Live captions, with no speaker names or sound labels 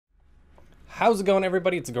How's it going,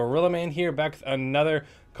 everybody? It's Gorillaman here, back with another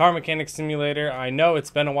car mechanic simulator. I know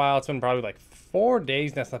it's been a while. It's been probably like 4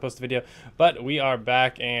 days since I posted a video, but we are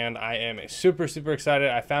back and I am super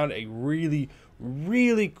excited. I found a really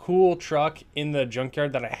cool truck in the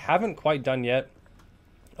junkyard that I haven't quite done yet.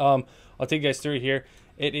 I'll take you guys through it here.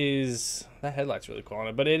 It is, that headlight's really cool on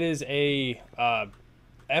it, but it is a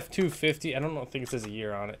F-250. I don't think it says a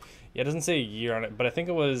year on it. Yeah, it doesn't say a year on it, but I think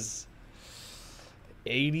it was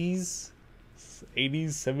 80s,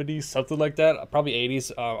 70s, something like that. Probably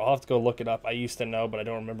 80s. I'll have to go look it up. I used to know, but I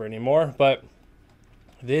don't remember anymore. But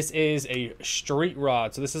this is a street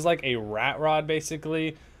rod. So this is like a rat rod,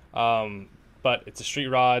 basically. But it's a street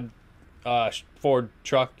rod Ford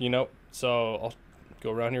truck, you know. So I'll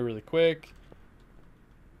go around here really quick.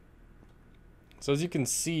 So as you can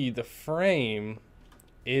see, the frame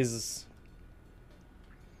is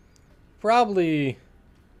probably,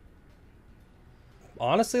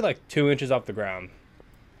 honestly, like 2 inches off the ground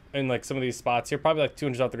in like some of these spots here, probably like 2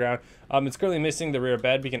 inches off the ground. It's currently missing the rear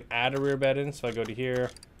bed. We can add a rear bed in. So I go to here,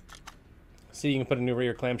 see, you can put a new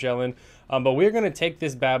rear clamshell in, but we're going to take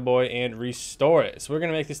this bad boy and restore it. So we're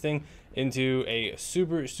going to make this thing into a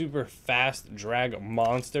super fast drag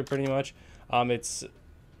monster, pretty much. It's,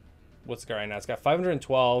 what's it got right now? It's got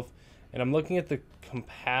 512, and I'm looking at the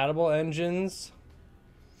compatible engines.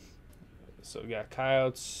 So we got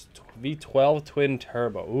Coyotes V12 twin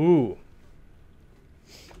turbo. Ooh.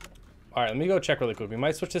 All right, let me go check really quick. We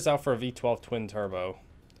might switch this out for a V12 twin turbo.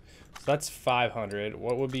 So that's 500.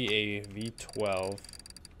 What would be a V12?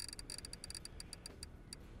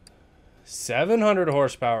 700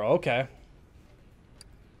 horsepower. Okay.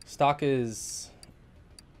 Stock is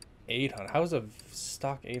 800. How is a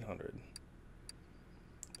stock 800?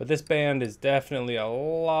 But this band is definitely a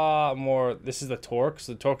lot more. This is the torque.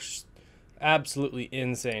 So the torque's absolutely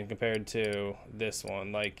insane compared to this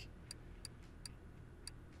one. Like,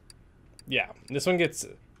 yeah, this one gets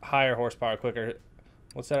higher horsepower quicker.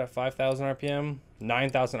 What's that at 5,000 RPM?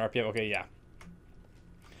 9,000 RPM. Okay, yeah.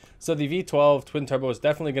 So the V12 twin turbo is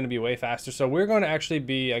definitely going to be way faster. So we're going to actually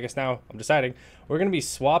be, I guess now I'm deciding, we're going to be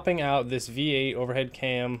swapping out this V8 overhead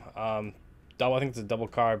cam, double, I think it's a double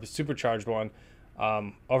carb, supercharged one,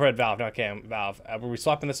 overhead valve, not cam, valve. We'll be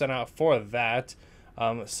swapping this one out for that.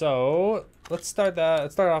 So let's start that.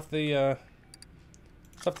 Let's start off the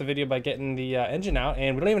video by getting the engine out,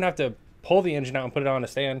 and we don't even have to pull the engine out and put it on a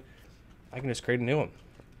stand. I can just create a new one.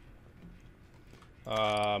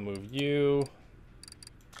 Move you.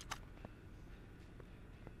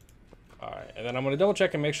 All right, and then I'm gonna double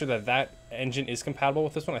check and make sure that that engine is compatible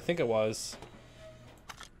with this one. I think it was.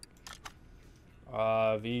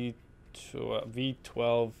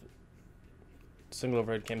 V12 single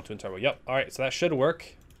overhead cam twin turbo. Yep. All right, so that should work.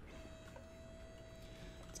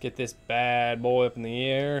 Let's get this bad boy up in the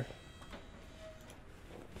air.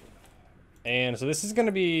 And so this is going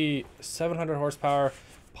to be 700 horsepower,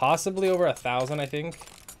 possibly over 1,000, I think.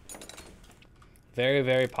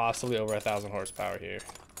 Very possibly over 1,000 horsepower here,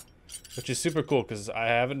 which is super cool because I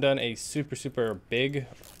haven't done a super big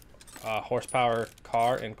horsepower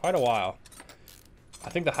car in quite a while. I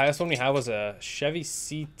think the highest one we had was a Chevy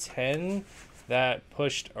C10 that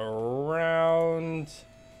pushed around,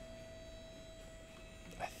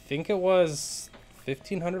 I think it was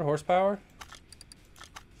 1,500 horsepower.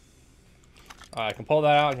 I can pull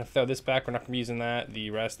that out. I can throw this back. We're not going to be using that the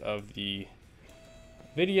rest of the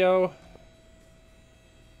video.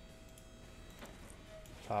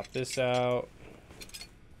 Pop this out.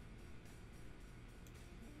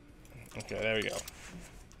 Okay, there we go.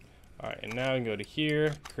 All right, and now we can go to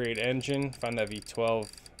here, create engine, find that V12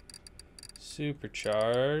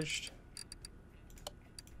 supercharged.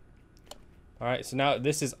 All right, so now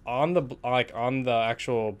this is on the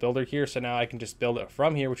actual builder here. So now I can just build it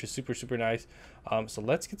from here, which is super nice. So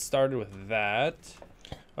let's get started with that.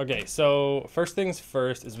 Okay, so first things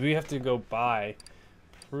first is we have to go buy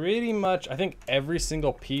pretty much, I think, every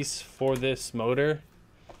single piece for this motor.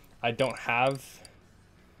 I don't have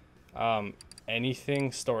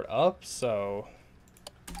anything stored up, so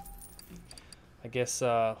I guess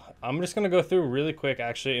I'm just gonna go through really quick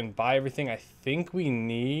actually and buy everything I think we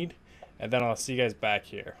need, and then I'll see you guys back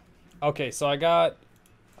here. Okay, so I got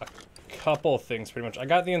a couple things pretty much. I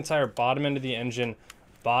got the entire bottom end of the engine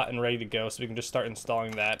bought and ready to go, so we can just start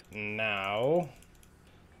installing that now.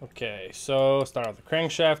 Okay, so start off the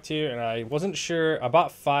crankshaft here, and I wasn't sure. I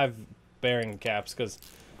bought 5 bearing caps because,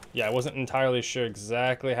 yeah, I wasn't entirely sure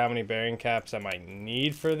exactly how many bearing caps I might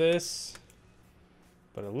need for this,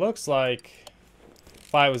 but it looks like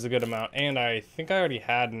 5 was a good amount, and I think I already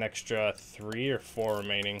had an extra 3 or 4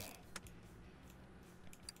 remaining.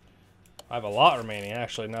 I have a lot remaining,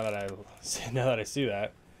 actually, now that I see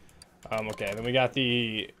that. Okay, then we got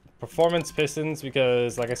the performance pistons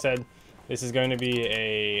because, like I said, this is going to be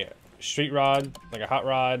a street rod, like a hot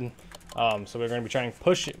rod. So we're going to be trying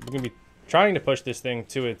to push this thing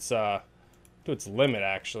to its limit,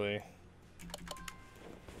 actually.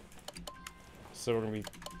 So we're going to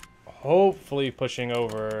be hopefully pushing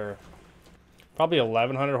over probably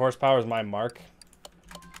 1100 horsepower is my mark.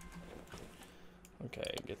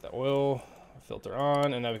 Okay, get the oil filter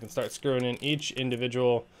on, and now we can start screwing in each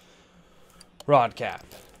individual rod cap.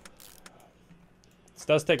 This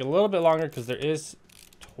does take a little bit longer because there is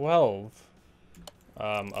 12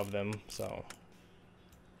 of them, so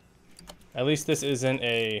at least this isn't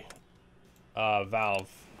a valve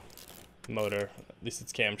motor. At least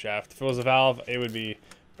it's camshaft. If it was a valve, it would be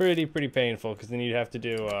pretty painful because then you'd have to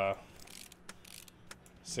do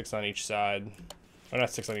 6 on each side. Or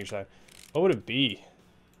not 6 on each side. What would it be?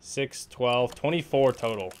 6, 12, 24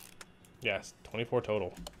 total. Yes, 24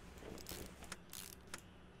 total.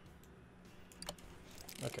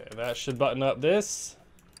 Okay, that should button up this.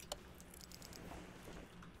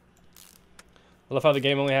 I love how the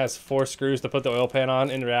game only has 4 screws to put the oil pan on.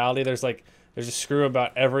 In reality, there's a screw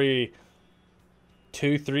about every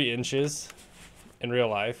 2-3 inches in real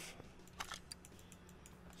life.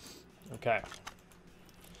 Okay.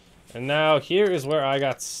 And now here is where I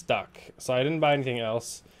got stuck. So I didn't buy anything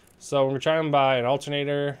else. So we're trying to buy an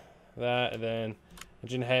alternator, that, and then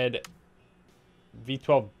engine head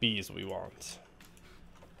V12B is what we want.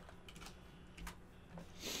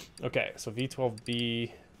 Okay, so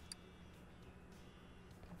V12B.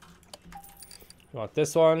 We want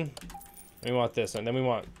this one, and we want this one. Then we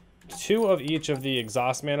want 2 of each of the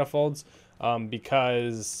exhaust manifolds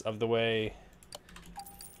because of the way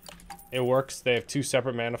it works. They have 2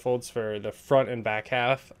 separate manifolds for the front and back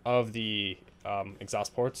half of the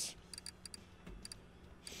exhaust ports.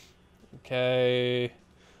 Okay,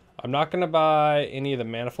 I'm not gonna buy any of the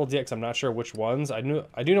manifolds yet because I'm not sure which ones. I do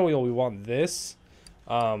know we want this.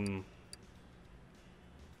 We'll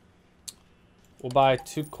buy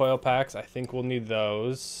 2 coil packs. I think we'll need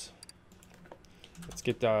those. Let's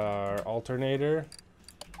get our alternator.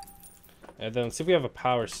 And then let's see if we have a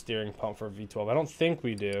power steering pump for V12. I don't think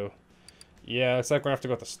we do. Yeah, looks like we're gonna have to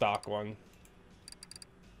go with the stock one.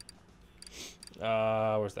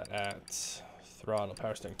 Where's that at? Throttle,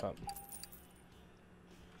 power steering pump.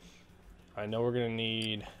 I know we're gonna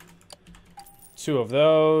need 2 of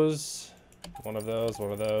those. One of those,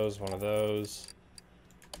 one of those, one of those.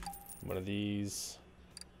 One of these.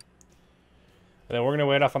 And then we're gonna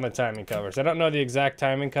wait off on the timing covers. I don't know the exact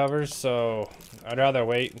timing covers, so I'd rather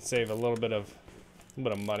wait and save a little bit of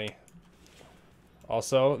money.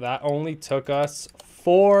 Also, that only took us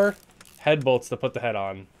 4 head bolts to put the head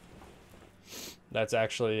on. That's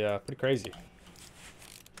actually pretty crazy.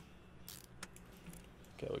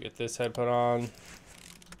 Okay, we'll get this head put on.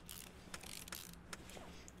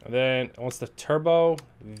 And then once the turbo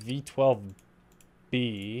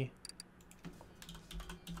V12B.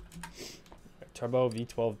 Turbo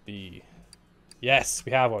V12B. Yes,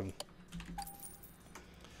 we have one.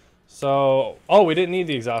 So, oh, we didn't need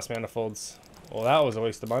the exhaust manifolds. Well, that was a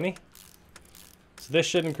waste of money. So this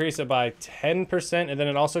should increase it by 10%, and then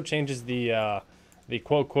it also changes the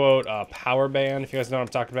quote power band. If you guys know what I'm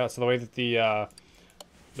talking about. So the way that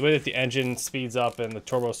the engine speeds up and the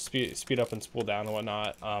turbo speed up and spool down and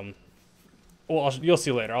whatnot. Well, you'll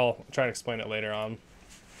see later. I'll try to explain it later on.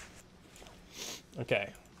 Okay.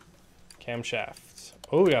 Camshaft.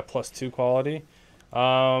 Oh, we got +2 quality.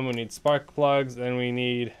 We need spark plugs. Then we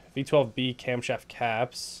need V12B camshaft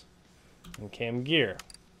caps and cam gear.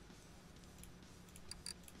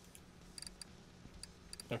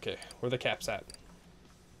 Okay, where are the caps at?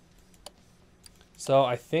 So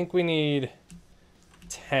I think we need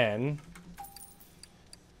 10.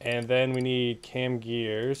 And then we need cam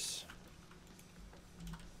gears.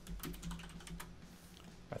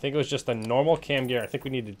 I think it was just a normal cam gear. I think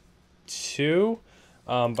we needed 2.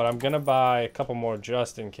 But I'm going to buy a couple more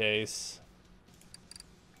just in case.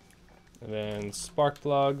 And then spark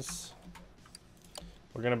plugs.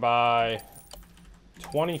 We're going to buy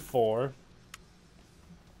 24.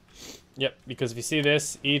 Yep, because if you see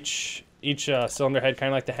this, each cylinder head, kind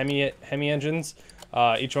of like the Hemi engines,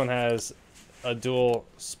 each one has a dual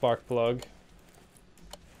spark plug.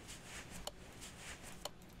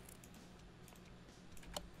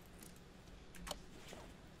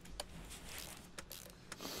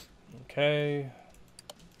 Okay.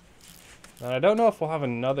 And I don't know if we'll have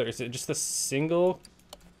another. Is it just a single?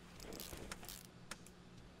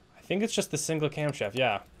 I think it's just the single camshaft.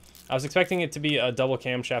 Yeah. I was expecting it to be a double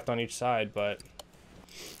camshaft on each side, but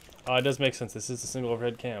It does make sense. This is a single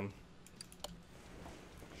overhead cam.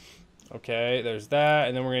 Okay, there's that.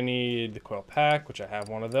 And then we're going to need the coil pack, which I have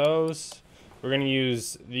one of those. We're going to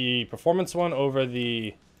use the performance one over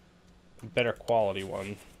the better quality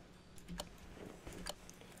one.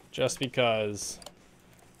 Just because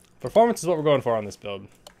performance is what we're going for on this build.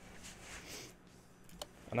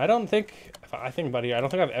 And I don't think, if I think about it here, I don't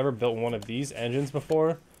think I've ever built one of these engines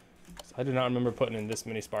before. I do not remember putting in this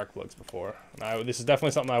many spark plugs before. This is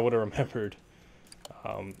definitely something I would have remembered.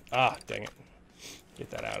 Dang it. Get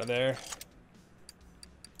that out of there.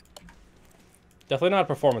 Definitely not a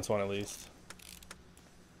performance one, at least.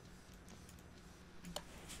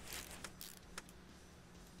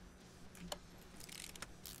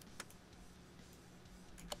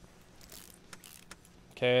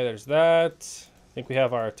 Okay, there's that. I think we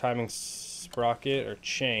have our timing sprocket or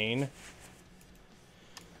chain.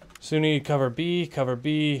 So we need cover B, cover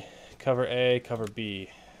B, cover A, cover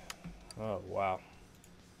B. Oh, wow.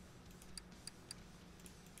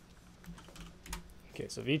 Okay,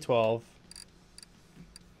 so V12.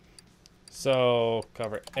 So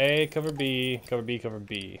cover A, cover B, cover B, cover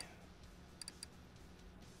B.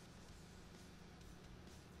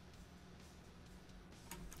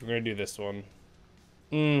 We're going to do this one.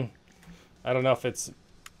 I don't know if it's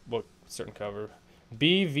what certain cover.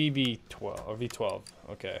 B, VB12, or V12.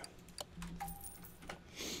 Okay.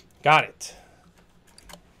 Got it.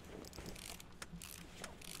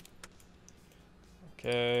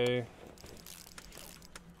 Okay.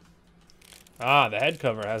 The head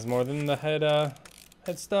cover has more than the head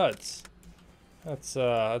studs.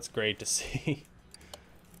 That's great to see.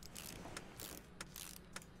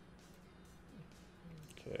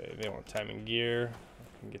 Okay, they want timing gear.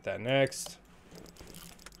 I can get that next.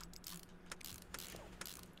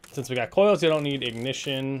 Since we got coils, you don't need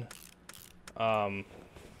ignition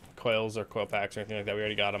coils or coil packs or anything like that. We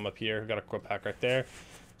already got them up here. We got a coil pack right there.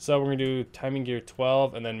 So we're gonna do timing gear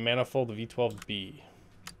 12 and then manifold V12B.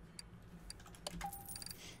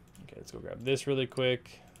 Okay, let's go grab this really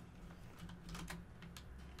quick.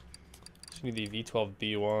 Just need the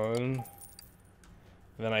V12B one.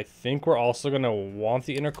 And then I think we're also gonna want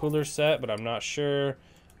the intercooler set, but I'm not sure.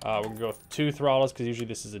 We're gonna go with 2 throttles because usually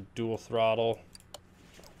this is a dual throttle.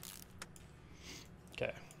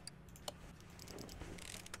 Okay.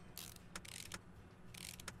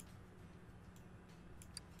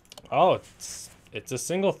 Oh, it's a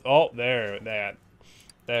single. There's that.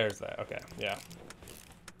 Okay, yeah.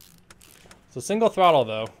 So single throttle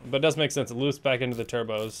though, but it does make sense. It loops back into the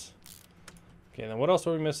turbos. Okay, then what else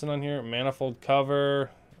are we missing on here? Manifold cover,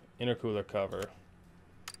 intercooler cover.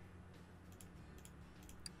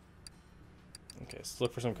 Okay, let's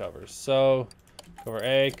look for some covers. So cover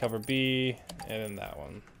A, cover B, and then that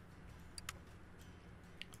one.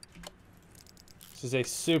 This is a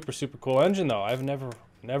super, super cool engine though. I've never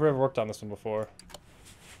ever worked on this one before.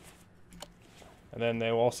 And then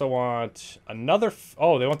they also want another,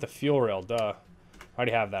 they want the fuel rail, duh. I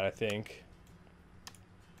already have that, I think.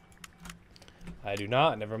 I do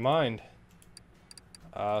not, never mind.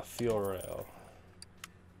 Fuel rail.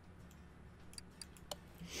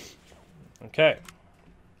 Okay.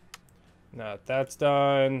 Now that that's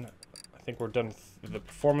done, I think we're done with the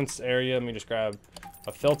performance area. Let me just grab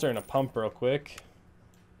a filter and a pump real quick.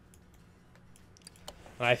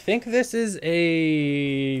 And I think this is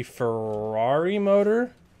a Ferrari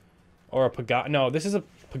motor or a Pagani. No, this is a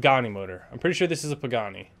Pagani motor. I'm pretty sure this is a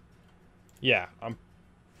Pagani. Yeah, I'm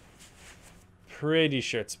pretty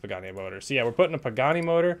sure it's a Pagani motor. So yeah, we're putting a Pagani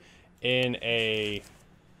motor in a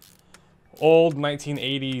old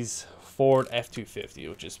 1980s Ford F-250,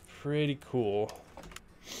 which is pretty cool.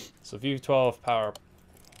 So V12 power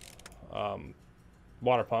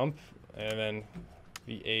water pump, and then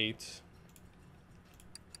V8.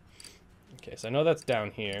 Okay, so I know that's down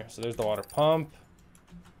here. So there's the water pump.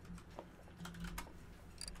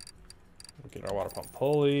 We'll get our water pump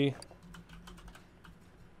pulley.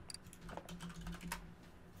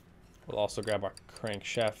 We'll also grab our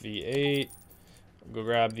crankshaft V8. Go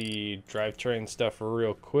grab the drivetrain stuff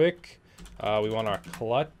real quick. We want our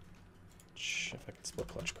clutch, if I can split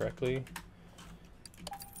clutch correctly.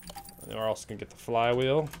 And then we're also gonna get the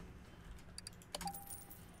flywheel.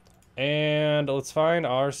 And let's find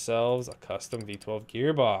ourselves a custom V12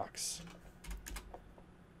 gearbox.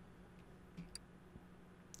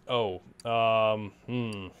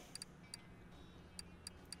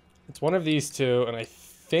 It's one of these two, and I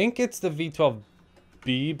think it's the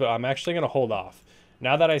V12B, but I'm actually gonna hold off.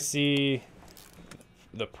 Now that I see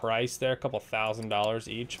the price there, a couple $1,000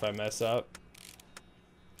 each if I mess up.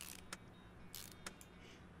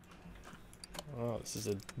 Oh, this is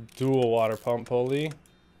a dual water pump pulley.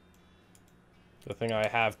 The thing I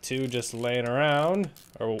have two just laying around,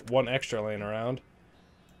 or one extra laying around.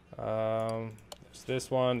 There's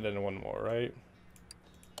this one, then one more, right?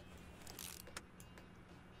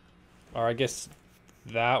 Or I guess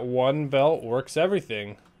that one belt works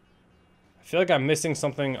everything. I feel like I'm missing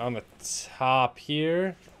something on the top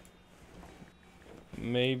here.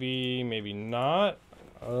 Maybe, maybe not.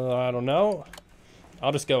 I don't know.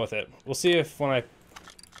 I'll just go with it. We'll see if when I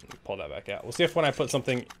pull that back out. We'll see if when I put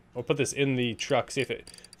something, I'll put this in the truck, see if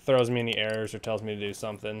it throws me any errors or tells me to do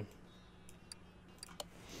something.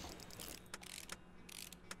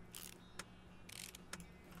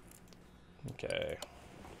 Okay.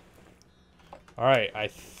 All right, I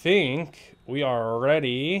think we are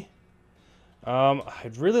ready.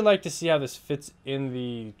 I'd really like to see how this fits in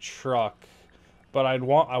the truck, but I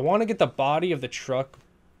want to get the body of the truck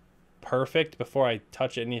perfect before I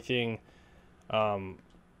touch anything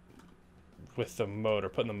with the motor,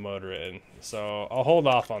 putting the motor in. So I'll hold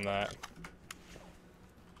off on that.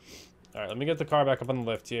 All right, let me get the car back up on the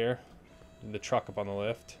lift here. The truck up on the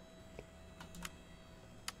lift.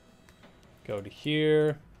 Go to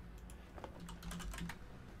here.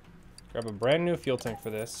 Grab a brand new fuel tank for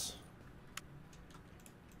this.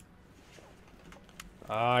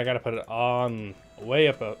 I gotta put it on way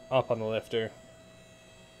up on the lifter.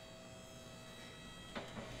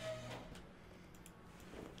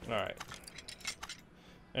 All right.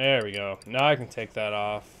 There we go. Now I can take that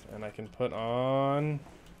off and I can put on,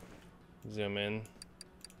 zoom in.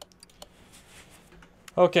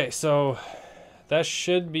 Okay, so that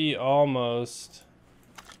should be almost,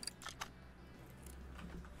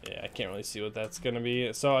 yeah, I can't really see what that's gonna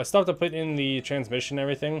be. So I still have to put in the transmission and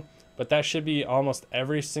everything, but that should be almost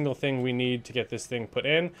every single thing we need to get this thing put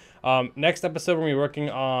in. Next episode, we're gonna be working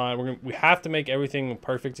on, we have to make everything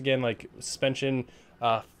perfect again, like suspension,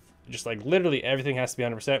 just like literally everything has to be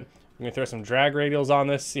 100%. I'm gonna throw some drag radials on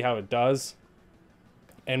this, see how it does,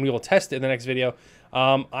 and we will test it in the next video.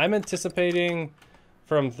 I'm anticipating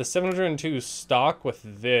from the 702 stock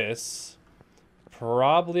with this,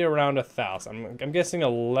 probably around 1,000. I'm guessing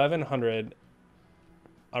 1,100.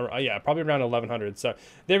 Yeah, probably around 1,100. So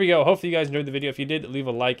there we go. Hopefully you guys enjoyed the video. If you did, leave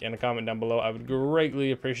a like and a comment down below. I would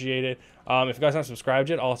greatly appreciate it. If you guys haven't subscribed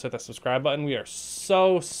yet, also hit that subscribe button. We are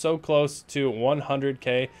so close to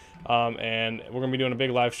 100K. And we're going to be doing a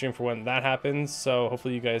big live stream for when that happens. So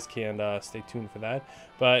hopefully you guys can stay tuned for that.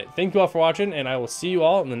 But thank you all for watching, and I will see you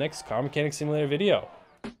all in the next Car Mechanic Simulator video.